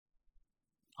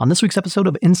On this week's episode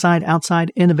of Inside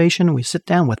Outside Innovation, we sit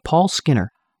down with Paul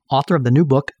Skinner, author of the new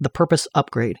book, The Purpose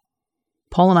Upgrade.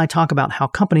 Paul and I talk about how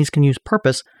companies can use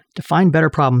purpose to find better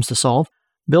problems to solve,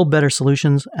 build better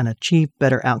solutions, and achieve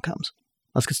better outcomes.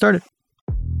 Let's get started.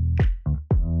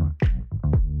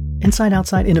 Inside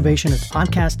Outside Innovation is a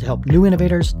podcast to help new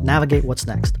innovators navigate what's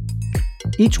next.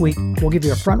 Each week, we'll give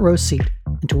you a front row seat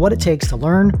into what it takes to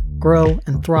learn, grow,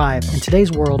 and thrive in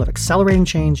today's world of accelerating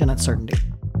change and uncertainty.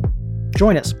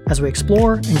 Join us as we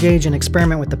explore, engage, and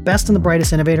experiment with the best and the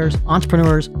brightest innovators,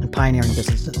 entrepreneurs, and pioneering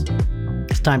businesses.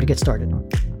 It's time to get started.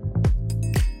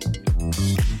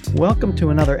 Welcome to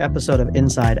another episode of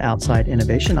Inside Outside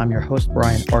Innovation. I'm your host,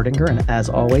 Brian Ardinger, and as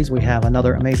always, we have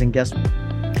another amazing guest.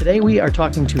 Today, we are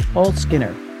talking to Paul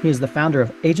Skinner. He is the founder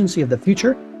of Agency of the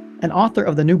Future and author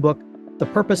of the new book, The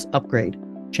Purpose Upgrade.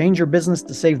 Change your business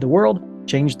to save the world,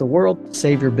 change the world to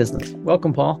save your business.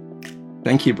 Welcome, Paul.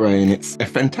 Thank you, Brian. It's a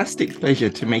fantastic pleasure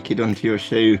to make it onto your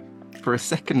show for a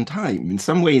second time. In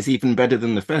some ways, even better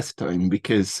than the first time,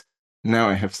 because now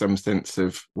I have some sense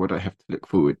of what I have to look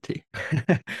forward to.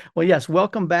 Well, yes,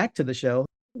 welcome back to the show.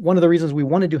 One of the reasons we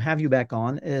wanted to have you back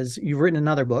on is you've written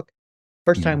another book.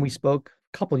 First time we spoke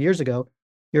a couple of years ago,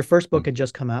 your first book had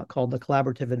just come out called The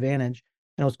Collaborative Advantage.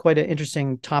 And it was quite an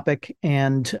interesting topic.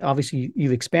 And obviously,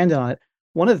 you've expanded on it.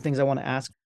 One of the things I want to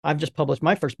ask, I've just published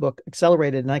my first book,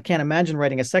 Accelerated, and I can't imagine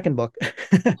writing a second book.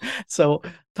 So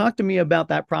talk to me about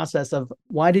that process of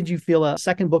why did you feel a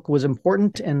second book was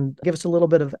important, and give us a little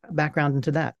bit of background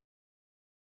into that.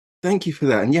 Thank you for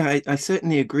that. And yeah, I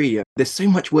certainly agree. There's so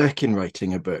much work in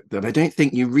writing a book that I don't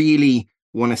think you really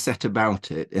want to set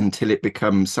about it until it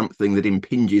becomes something that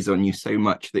impinges on you so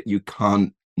much that you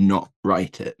can't not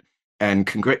write it. And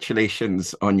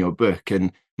congratulations on your book.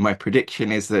 And my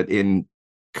prediction is that in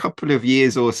couple of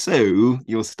years or so,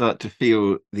 you'll start to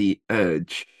feel the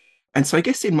urge. And so I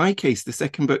guess in my case, the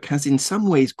second book has in some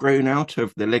ways grown out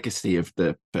of the legacy of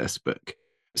the first book.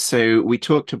 So we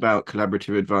talked about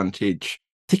Collaborative Advantage,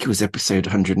 I think it was episode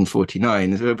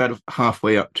 149, so about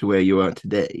halfway up to where you are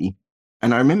today.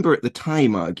 And I remember at the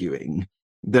time arguing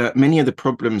that many of the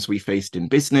problems we faced in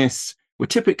business were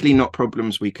typically not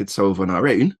problems we could solve on our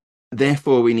own.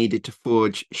 Therefore, we needed to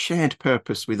forge shared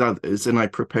purpose with others, and I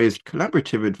proposed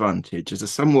Collaborative Advantage as a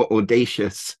somewhat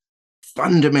audacious,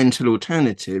 fundamental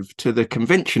alternative to the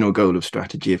conventional goal of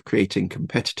strategy of creating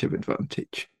competitive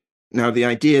advantage. Now, the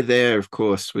idea there, of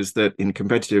course, was that in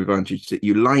competitive advantage, that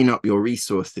you line up your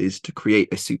resources to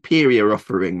create a superior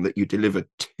offering that you deliver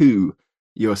to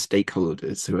your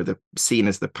stakeholders, who are seen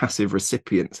as the passive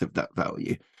recipients of that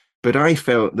value. But I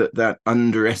felt that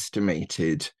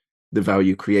underestimated the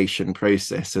value creation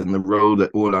process and the role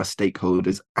that all our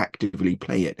stakeholders actively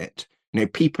play in it.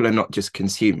 People are not just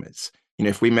consumers.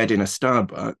 If we met in a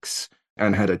Starbucks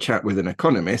and had a chat with an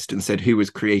economist and said who was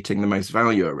creating the most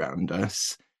value around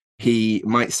us, he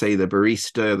might say the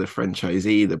barista, the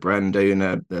franchisee, the brand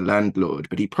owner, the landlord,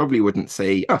 but he probably wouldn't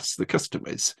say us, the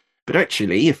customers. But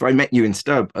actually, if I met you in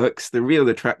Starbucks, the real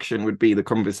attraction would be the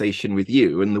conversation with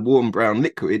you, and the warm brown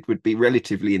liquid would be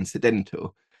relatively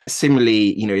incidental.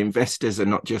 Similarly, investors are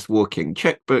not just walking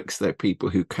checkbooks. They're people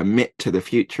who commit to the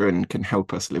future and can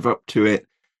help us live up to it.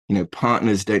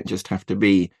 Partners don't just have to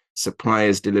be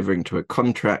suppliers delivering to a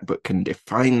contract, but can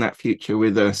define that future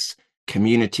with us.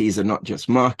 Communities are not just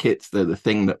markets. They're the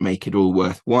thing that make it all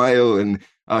worthwhile. And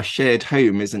our shared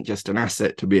home isn't just an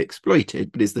asset to be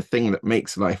exploited, but is the thing that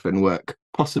makes life and work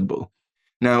possible.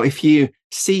 Now, if you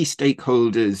see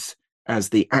stakeholders as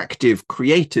the active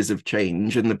creators of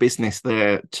change and the business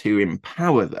there to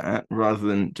empower that rather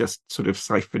than just sort of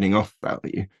siphoning off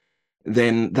value,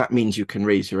 then that means you can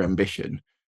raise your ambition.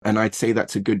 And I'd say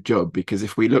that's a good job, because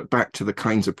if we look back to the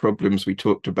kinds of problems we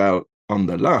talked about on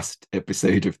the last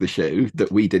episode of the show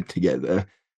that we did together,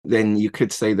 then you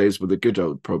could say those were the good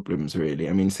old problems, really.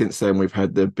 I mean, since then, we've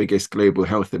had the biggest global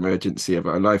health emergency of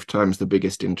our lifetimes, the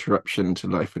biggest interruption to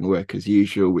life and work as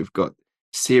usual. We've got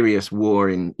serious war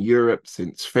in Europe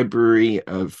since February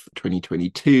of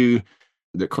 2022,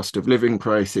 the cost of living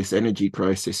crisis, energy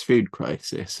crisis, food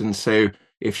crisis. And so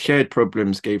if shared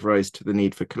problems gave rise to the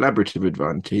need for collaborative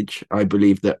advantage, I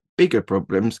believe that bigger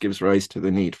problems gives rise to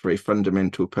the need for a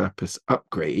fundamental purpose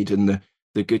upgrade. And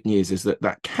the good news is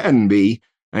that can be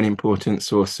an important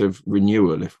source of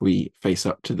renewal if we face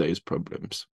up to those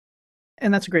problems.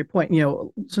 And that's a great point.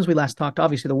 Since we last talked,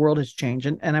 obviously the world has changed.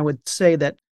 And I would say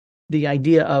that the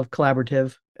idea of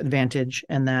collaborative advantage,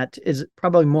 and that is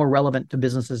probably more relevant to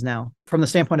businesses now from the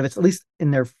standpoint of it's at least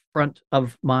in their front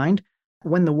of mind.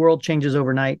 When the world changes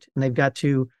overnight and they've got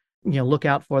to look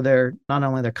out for not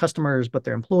only their customers, but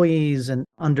their employees, and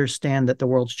understand that the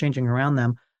world's changing around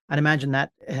them, I'd imagine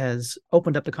that has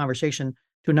opened up the conversation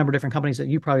to a number of different companies that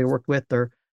you probably worked with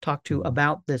or talked to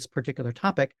about this particular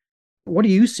topic. What are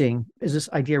you seeing? Is this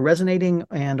idea resonating,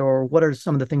 or what are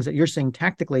some of the things that you're seeing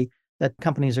tactically that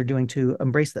companies are doing to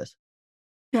embrace this?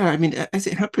 Yeah, I mean, as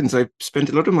it happens, I've spent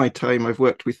a lot of my time, I've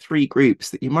worked with three groups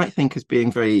that you might think as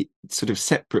being very sort of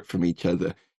separate from each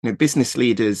other. Business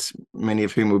leaders, many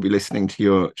of whom will be listening to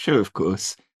your show, of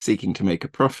course, seeking to make a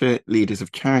profit, leaders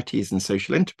of charities and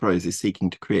social enterprises seeking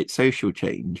to create social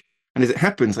change. And as it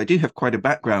happens, I do have quite a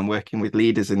background working with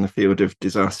leaders in the field of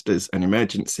disasters and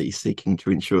emergencies, seeking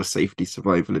to ensure safety,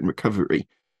 survival, and recovery.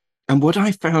 And what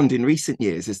I found in recent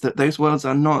years is that those worlds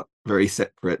are not very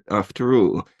separate after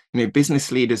all.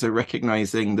 Business leaders are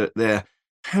recognizing that they're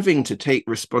having to take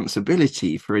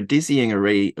responsibility for a dizzying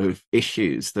array of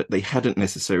issues that they hadn't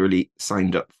necessarily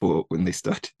signed up for when they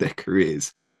started their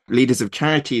careers. Leaders of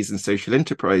charities and social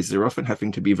enterprises are often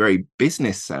having to be very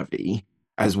business savvy,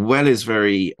 as well as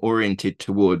very oriented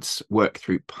towards work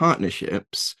through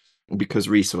partnerships, because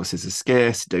resources are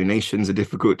scarce, donations are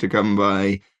difficult to come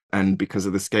by, and because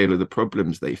of the scale of the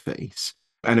problems they face.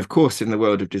 And of course, in the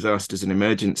world of disasters and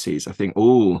emergencies, I think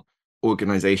all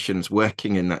organizations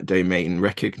working in that domain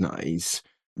recognize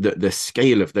that the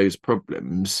scale of those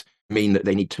problems mean that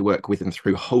they need to work with and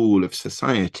through whole of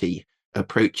society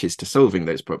approaches to solving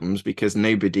those problems, because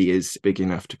nobody is big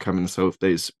enough to come and solve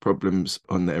those problems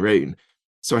on their own.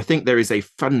 So I think there is a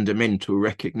fundamental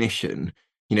recognition,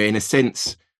 in a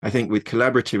sense. I think with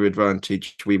Collaborative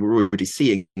Advantage, we were already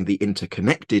seeing the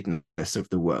interconnectedness of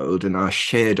the world and our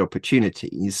shared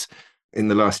opportunities. In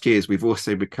the last years, we've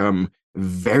also become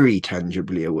very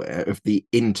tangibly aware of the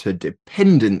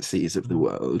interdependencies of the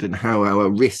world and how our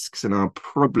risks and our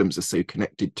problems are so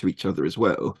connected to each other as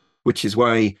well, which is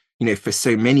why, for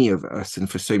so many of us and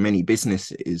for so many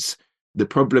businesses, the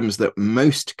problems that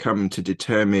most come to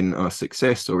determine our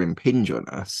success or impinge on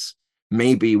us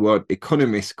may be what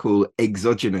economists call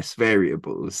exogenous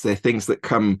variables. They're things that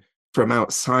come from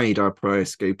outside our prior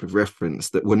scope of reference,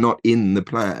 that were not in the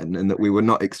plan and that we were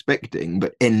not expecting,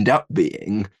 but end up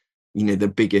being, the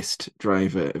biggest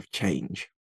driver of change.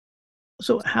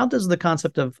 So how does the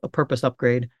concept of a purpose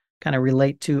upgrade kind of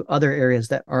relate to other areas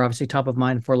that are obviously top of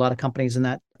mind for a lot of companies, in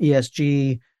that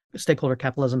ESG, stakeholder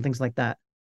capitalism, things like that?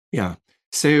 Yeah.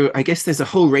 So I guess there's a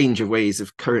whole range of ways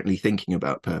of currently thinking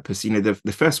about purpose.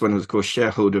 The first one was, of course,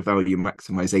 shareholder value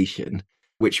maximization,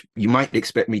 which you might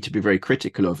expect me to be very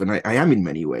critical of, and I am in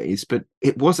many ways, but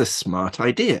it was a smart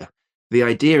idea. The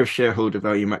idea of shareholder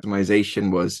value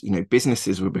maximization was,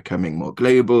 businesses were becoming more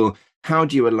global. How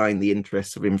do you align the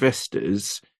interests of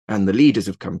investors and the leaders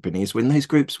of companies when those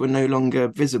groups were no longer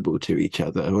visible to each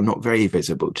other, or not very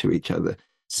visible to each other?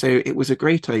 So it was a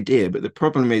great idea, but the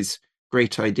problem is,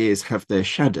 great ideas have their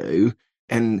shadow.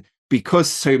 And because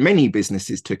so many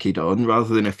businesses took it on,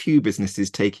 rather than a few businesses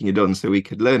taking it on so we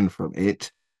could learn from it,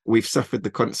 we've suffered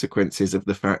the consequences of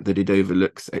the fact that it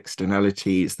overlooks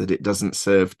externalities, that it doesn't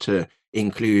serve to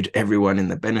include everyone in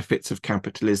the benefits of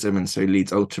capitalism, and so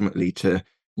leads ultimately to,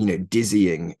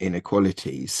 dizzying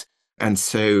inequalities. And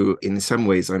so in some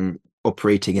ways, I'm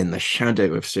operating in the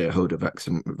shadow of shareholder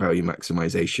value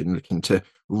maximization, looking to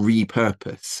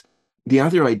repurpose. The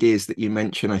other ideas that you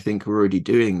mentioned, I think, are already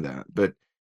doing that, but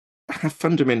have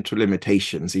fundamental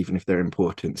limitations, even if they're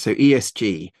important. So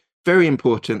ESG, very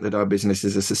important that our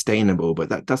businesses are sustainable, but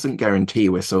that doesn't guarantee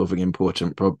we're solving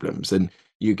important problems. And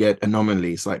you get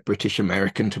anomalies like British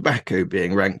American Tobacco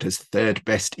being ranked as third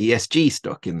best ESG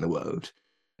stock in the world.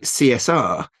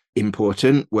 CSR,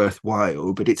 important,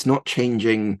 worthwhile, but it's not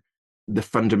changing the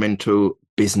fundamental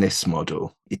business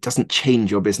model. It doesn't change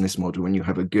your business model when you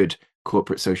have a good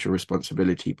corporate social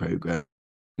responsibility program.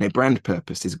 Brand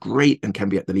purpose is great and can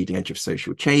be at the leading edge of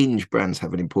social change. Brands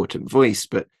have an important voice,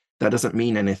 but that doesn't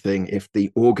mean anything if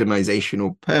the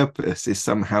organizational purpose is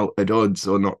somehow at odds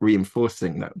or not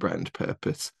reinforcing that brand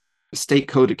purpose.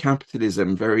 Stakeholder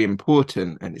capitalism, very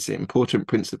important, and it's important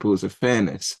principles of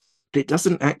fairness, but it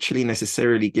doesn't actually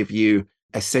necessarily give you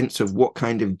a sense of what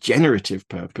kind of generative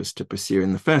purpose to pursue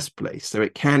in the first place. So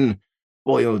it can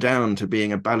boil down to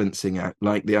being a balancing act,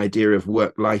 like the idea of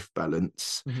work-life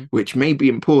balance, which may be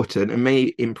important and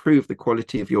may improve the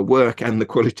quality of your work and the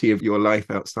quality of your life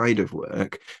outside of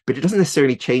work, but it doesn't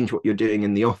necessarily change what you're doing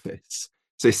in the office.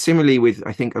 So similarly with,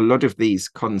 I think, a lot of these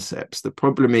concepts, the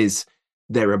problem is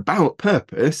they're about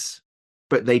purpose,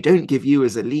 but they don't give you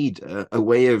as a leader a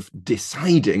way of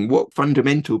deciding what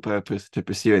fundamental purpose to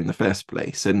pursue in the first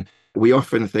place. And we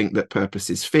often think that purpose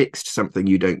is fixed, something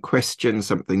you don't question,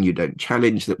 something you don't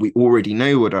challenge, that we already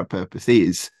know what our purpose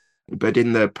is. But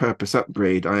in the purpose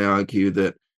upgrade, I argue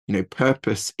that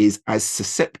purpose is as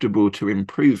susceptible to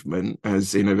improvement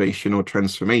as innovation or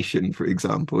transformation, for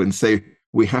example. And so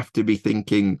we have to be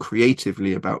thinking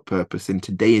creatively about purpose in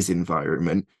today's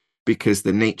environment, because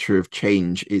the nature of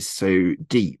change is so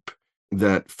deep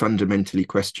that fundamentally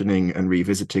questioning and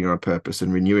revisiting our purpose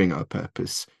and renewing our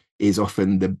purpose is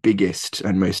often the biggest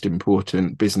and most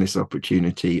important business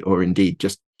opportunity, or indeed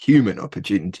just human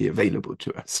opportunity, available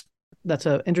to us. That's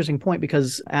an interesting point,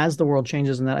 because as the world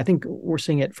changes, and that I think we're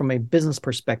seeing it from a business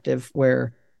perspective,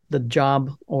 where the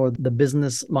job or the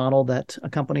business model that a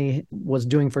company was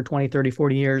doing for 20, 30,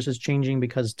 40 years is changing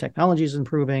because technology is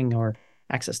improving, or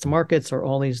access to markets, or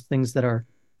all these things that are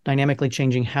dynamically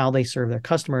changing how they serve their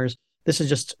customers. This is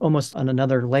just almost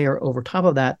another layer over top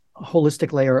of that, a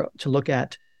holistic layer to look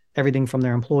at everything from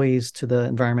their employees to the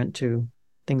environment to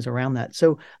things around that.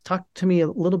 So talk to me a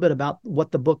little bit about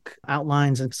what the book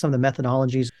outlines and some of the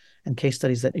methodologies and case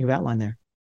studies that you've outlined there.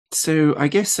 So I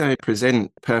guess I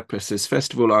present purpose as,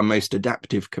 first of all, our most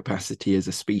adaptive capacity as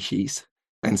a species.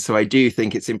 And so I do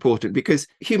think it's important, because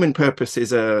human purpose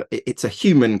it's a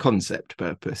human concept,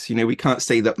 purpose. We can't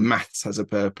say that maths has a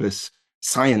purpose.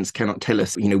 Science cannot tell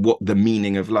us, what the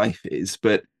meaning of life is.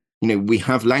 But, we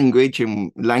have language,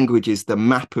 and language is the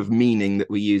map of meaning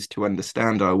that we use to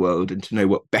understand our world and to know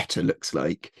what better looks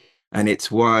like. And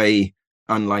it's why,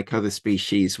 unlike other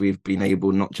species, we've been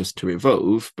able not just to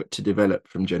evolve, but to develop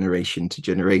from generation to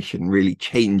generation, really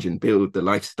change and build the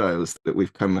lifestyles that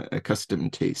we've come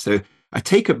accustomed to. So I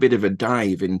take a bit of a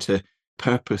dive into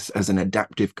purpose as an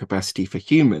adaptive capacity for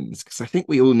humans, because I think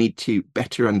we all need to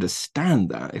better understand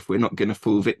that if we're not going to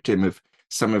fall victim of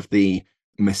some of the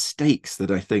mistakes that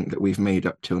I think that we've made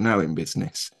up till now in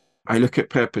business. I look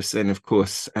at purpose then, of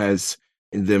course, as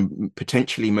the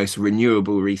potentially most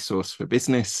renewable resource for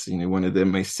business. One of the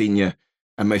most senior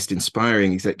and most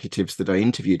inspiring executives that I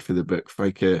interviewed for the book,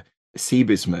 Feike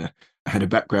Siebesma, had a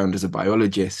background as a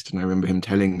biologist. And I remember him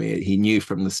telling me he knew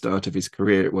from the start of his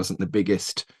career it wasn't the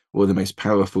biggest or the most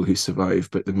powerful who survived,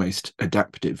 but the most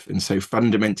adaptive. And so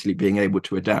fundamentally being able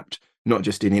to adapt, not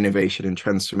just in innovation and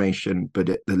transformation, but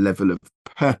at the level of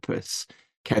purpose,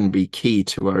 can be key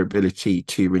to our ability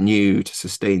to renew, to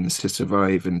sustain, to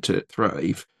survive, and to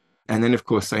thrive. And then, of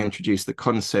course, I introduced the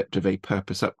concept of a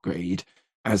purpose upgrade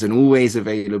as an always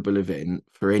available event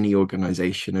for any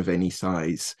organization of any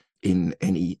size in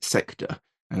any sector.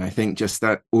 And I think just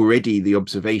that already, the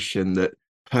observation that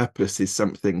purpose is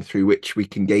something through which we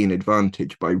can gain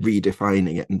advantage by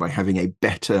redefining it and by having a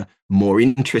better, more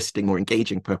interesting, more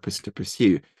engaging purpose to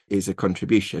pursue, is a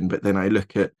contribution. But then I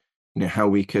look at how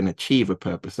we can achieve a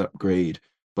purpose upgrade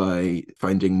by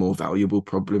finding more valuable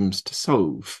problems to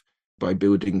solve, by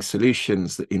building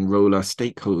solutions that enroll our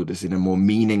stakeholders in a more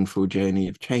meaningful journey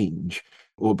of change,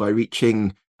 or by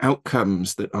reaching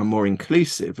outcomes that are more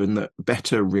inclusive and that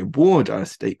better reward our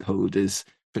stakeholders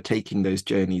for taking those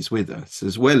journeys with us,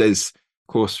 as well as,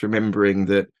 of course, remembering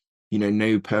that,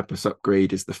 no purpose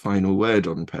upgrade is the final word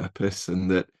on purpose, and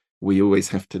that we always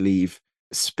have to leave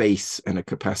space and a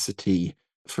capacity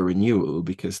for renewal,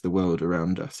 because the world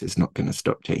around us is not going to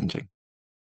stop changing.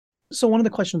 So one of the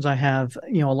questions I have,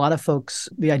 a lot of folks,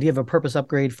 the idea of a purpose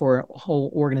upgrade for a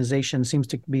whole organization seems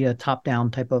to be a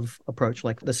top-down type of approach.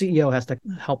 Like the CEO has to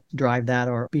help drive that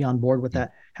or be on board with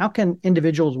that. How can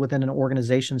individuals within an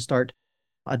organization start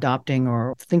adopting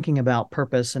or thinking about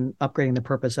purpose and upgrading the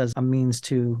purpose as a means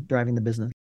to driving the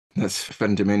business? That's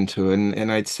fundamental.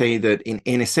 And I'd say that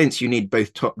in a sense, you need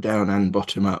both top down and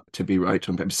bottom up to be right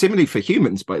on purpose. Similarly for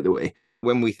humans, by the way,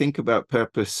 when we think about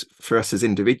purpose for us as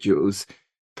individuals,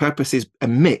 purpose is a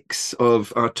mix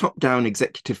of our top down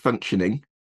executive functioning,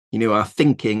 our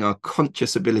thinking, our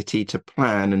conscious ability to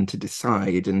plan and to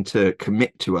decide and to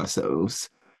commit to ourselves.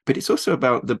 But it's also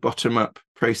about the bottom up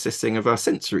processing of our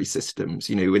sensory systems.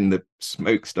 When the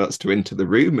smoke starts to enter the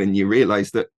room and you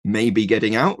realize that maybe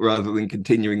getting out rather than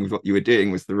continuing with what you were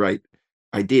doing was the right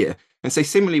idea. And so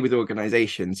similarly with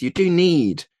organizations, you do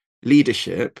need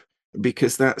leadership,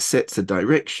 because that sets a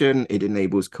direction, it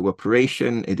enables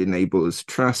cooperation, it enables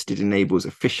trust, it enables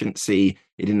efficiency,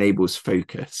 it enables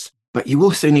focus. But you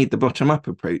also need the bottom-up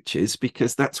approaches,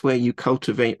 because that's where you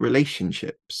cultivate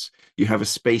relationships. You have a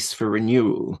space for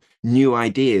renewal. New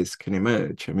ideas can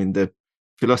emerge. I mean, the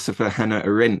philosopher Hannah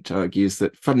Arendt argues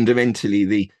that fundamentally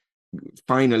the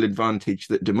final advantage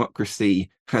that democracy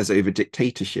has over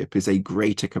dictatorship is a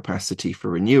greater capacity for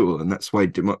renewal. And that's why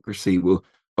democracy will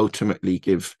ultimately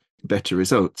give better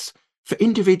results. For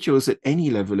individuals at any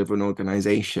level of an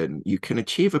organization, you can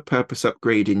achieve a purpose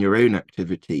upgrade in your own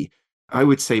activity, I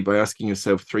would say, by asking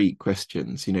yourself 3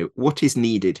 questions. What is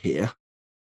needed here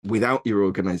without your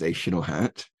organizational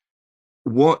hat?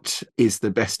 what is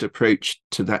the best approach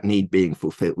to that need being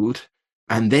fulfilled,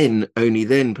 and then only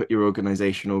then put your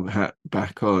organizational hat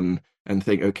back on and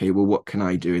think, okay, well, what can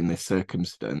I do in this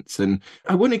circumstance? And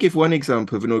I want to give one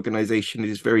example of an organization that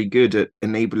is very good at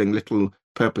enabling little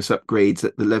purpose upgrades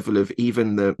at the level of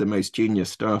even the most junior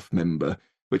staff member,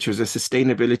 which was a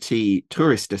sustainability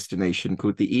tourist destination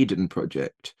called the Eden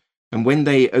Project. And when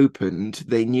they opened,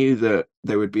 they knew that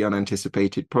there would be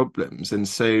unanticipated problems. And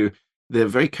so the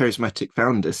very charismatic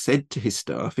founder said to his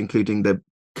staff, including the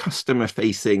customer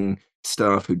facing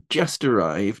staff who just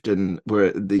arrived and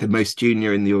were the most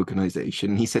junior in the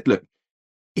organization, he said, look,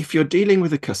 if you're dealing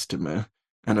with a customer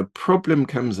and a problem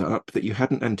comes up that you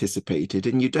hadn't anticipated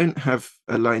and you don't have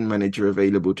a line manager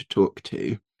available to talk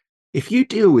to, if you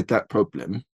deal with that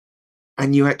problem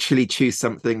and you actually choose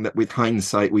something that with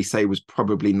hindsight we say was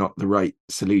probably not the right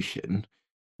solution,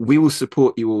 we will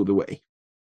support you all the way.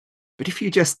 But if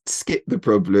you just skip the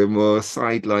problem or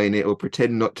sideline it or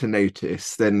pretend not to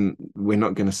notice, then we're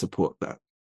not going to support that.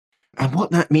 And what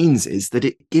that means is that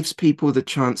it gives people the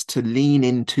chance to lean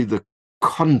into the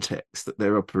context that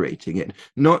they're operating in,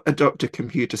 not adopt a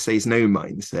computer says no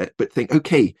mindset, but think,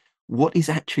 okay, what is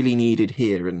actually needed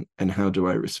here and how do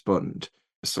I respond?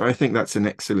 So I think that's an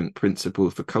excellent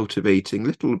principle for cultivating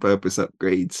little purpose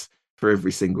upgrades for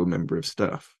every single member of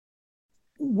staff.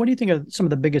 What do you think are some of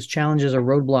the biggest challenges or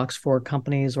roadblocks for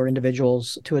companies or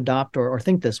individuals to adopt or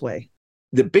think this way?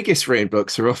 The biggest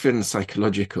roadblocks are often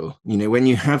psychological. When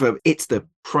you have it's the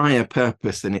prior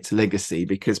purpose and its legacy,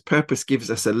 because purpose gives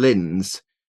us a lens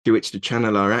through which to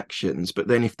channel our actions. But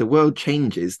then if the world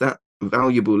changes, that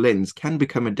valuable lens can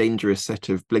become a dangerous set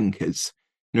of blinkers.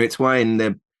 It's why in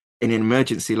an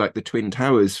emergency like the Twin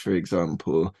Towers, for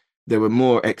example, there were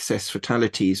more excess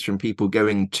fatalities from people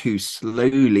going too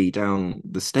slowly down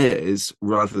the stairs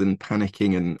rather than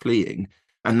panicking and fleeing.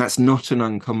 And that's not an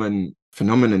uncommon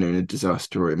phenomenon in a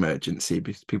disaster or emergency,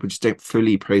 because people just don't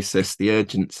fully process the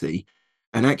urgency.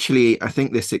 And actually, I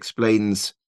think this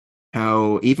explains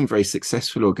how even very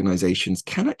successful organizations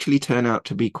can actually turn out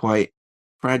to be quite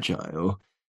fragile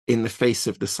in the face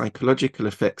of the psychological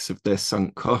effects of their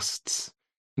sunk costs,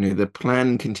 the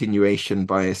planned continuation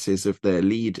biases of their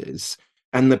leaders,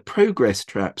 and the progress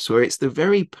traps where it's the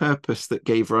very purpose that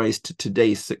gave rise to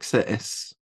today's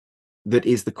success that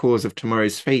is the cause of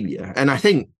tomorrow's failure. And I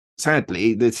think,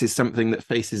 sadly, this is something that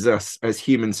faces us as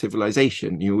human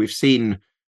civilization. We've seen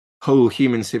whole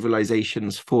human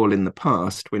civilizations fall in the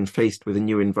past when faced with a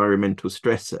new environmental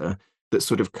stressor that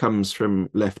sort of comes from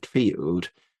left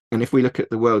field. And if we look at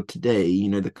the world today,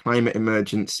 the climate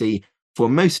emergency, for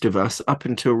most of us, up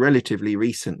until relatively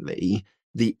recently,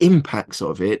 the impacts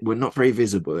of it were not very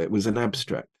visible. It was an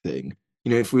abstract thing.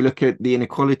 If we look at the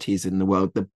inequalities in the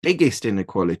world, the biggest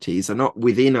inequalities are not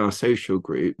within our social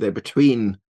group, they're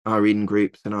between our in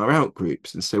groups and our out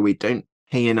groups. And so we don't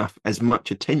pay as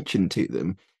much attention to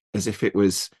them as if it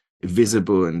was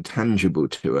visible and tangible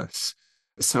to us.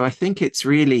 So I think it's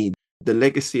really the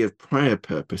legacy of prior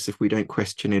purpose, if we don't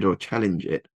question it or challenge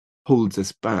it, holds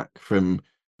us back from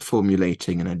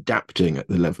formulating and adapting at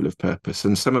the level of purpose.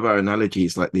 And some of our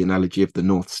analogies, like the analogy of the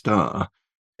North Star,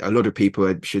 a lot of people,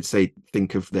 I should say,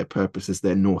 think of their purpose as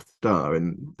their North Star,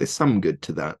 and there's some good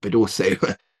to that, but also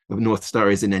the North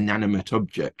Star is an inanimate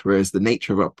object, whereas the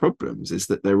nature of our problems is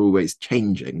that they're always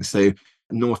changing. So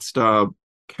North Star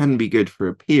can be good for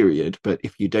a period, but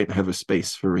if you don't have a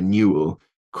space for renewal,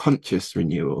 conscious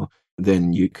renewal,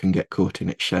 then you can get caught in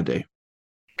its shadow.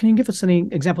 Can you give us any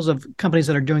examples of companies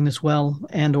that are doing this well,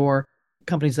 and or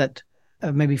companies that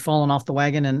have maybe fallen off the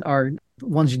wagon and are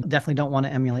ones you definitely don't want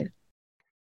to emulate?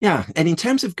 Yeah, and in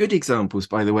terms of good examples,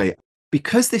 by the way,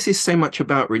 because this is so much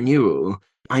about renewal,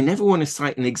 I never want to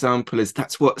cite an example as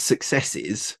that's what success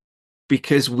is,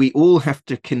 because we all have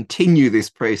to continue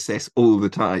this process all the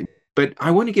time. But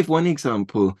I want to give one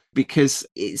example because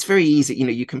it's very easy.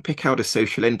 You can pick out a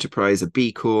social enterprise, a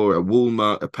B Corp, a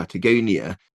Walmart, a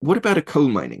Patagonia. What about a coal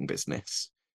mining business?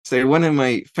 So one of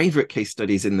my favorite case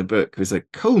studies in the book was a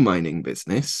coal mining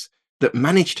business that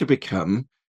managed to become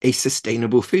a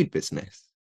sustainable food business.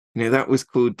 That was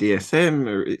called DSM,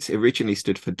 or it originally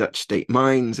stood for Dutch State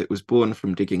Mines. It was born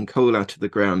from digging coal out of the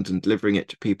ground and delivering it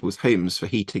to people's homes for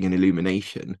heating and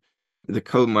illumination. The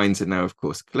coal mines are now, of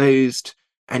course, closed.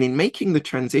 And in making the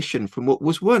transition from what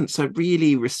was once a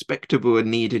really respectable and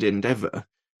needed endeavor,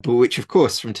 but which, of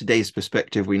course, from today's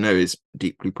perspective, we know is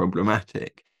deeply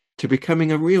problematic, to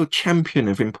becoming a real champion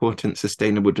of important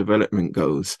sustainable development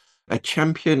goals, a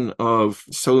champion of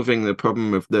solving the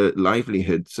problem of the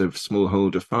livelihoods of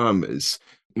smallholder farmers,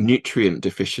 nutrient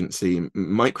deficiency,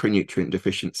 micronutrient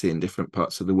deficiency in different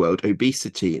parts of the world,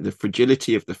 obesity, the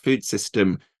fragility of the food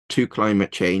system to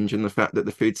climate change and the fact that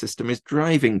the food system is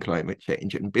driving climate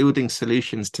change and building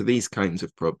solutions to these kinds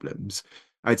of problems.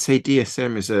 I'd say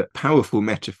DSM is a powerful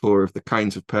metaphor of the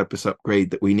kinds of purpose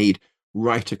upgrade that we need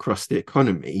right across the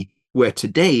economy, where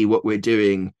today what we're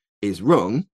doing is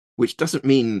wrong, which doesn't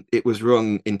mean it was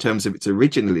wrong in terms of its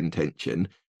original intention,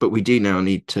 but we do now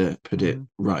need to put it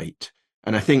right.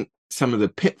 And I think some of the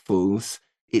pitfalls,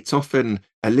 it's often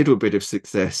a little bit of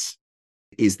success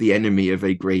is the enemy of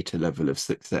a greater level of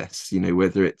success.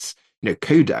 Whether it's,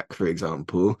 Kodak, for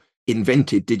example,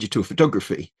 invented digital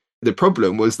photography. The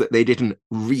problem was that they didn't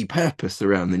repurpose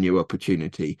around the new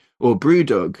opportunity. Or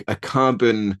Brewdog, a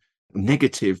carbon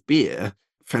negative beer,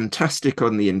 fantastic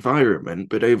on the environment,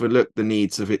 but overlooked the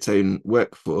needs of its own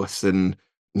workforce and,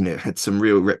 had some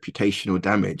real reputational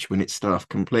damage when its staff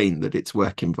complained that its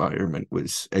work environment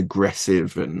was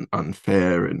aggressive and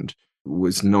unfair and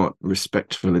was not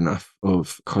respectful enough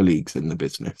of colleagues in the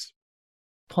business.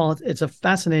 Paul, it's a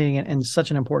fascinating and such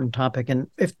an important topic. And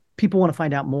if people want to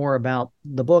find out more about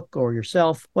the book or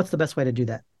yourself, what's the best way to do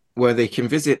that? Well, they can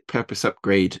visit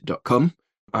purposeupgrade.com.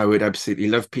 I would absolutely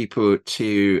love people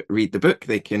to read the book.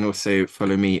 They can also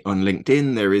follow me on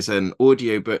LinkedIn. There is an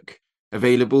audiobook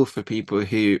available for people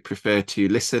who prefer to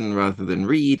listen rather than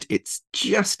read. It's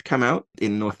just come out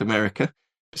in North America,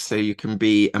 so you can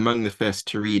be among the first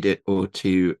to read it or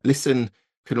to listen. You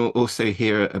can also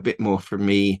hear a bit more from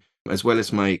me, as well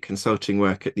as my consulting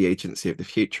work at the Agency of the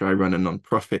Future. I run a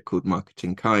nonprofit called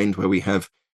Marketing Kind, where we have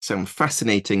some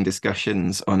fascinating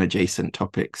discussions on adjacent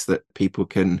topics that people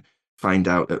can find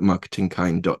out at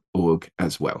marketingkind.org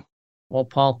as well. Well,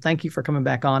 Paul, thank you for coming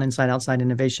back on Inside Outside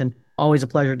Innovation. Always a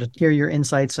pleasure to hear your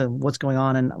insights of what's going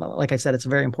on. And like I said, it's a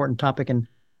very important topic and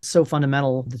so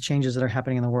fundamental, the changes that are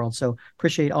happening in the world. So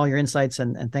appreciate all your insights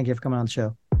and thank you for coming on the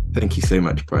show. Thank you so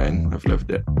much, Brian. I've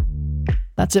loved it.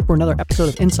 That's it for another episode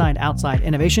of Inside Outside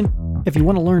Innovation. If you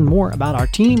want to learn more about our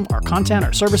team, our content,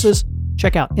 our services,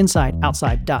 check out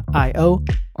insideoutside.io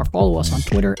or follow us on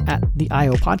Twitter at the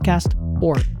IO Podcast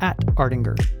or at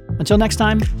Ardinger. Until next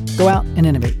time, go out and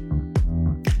innovate.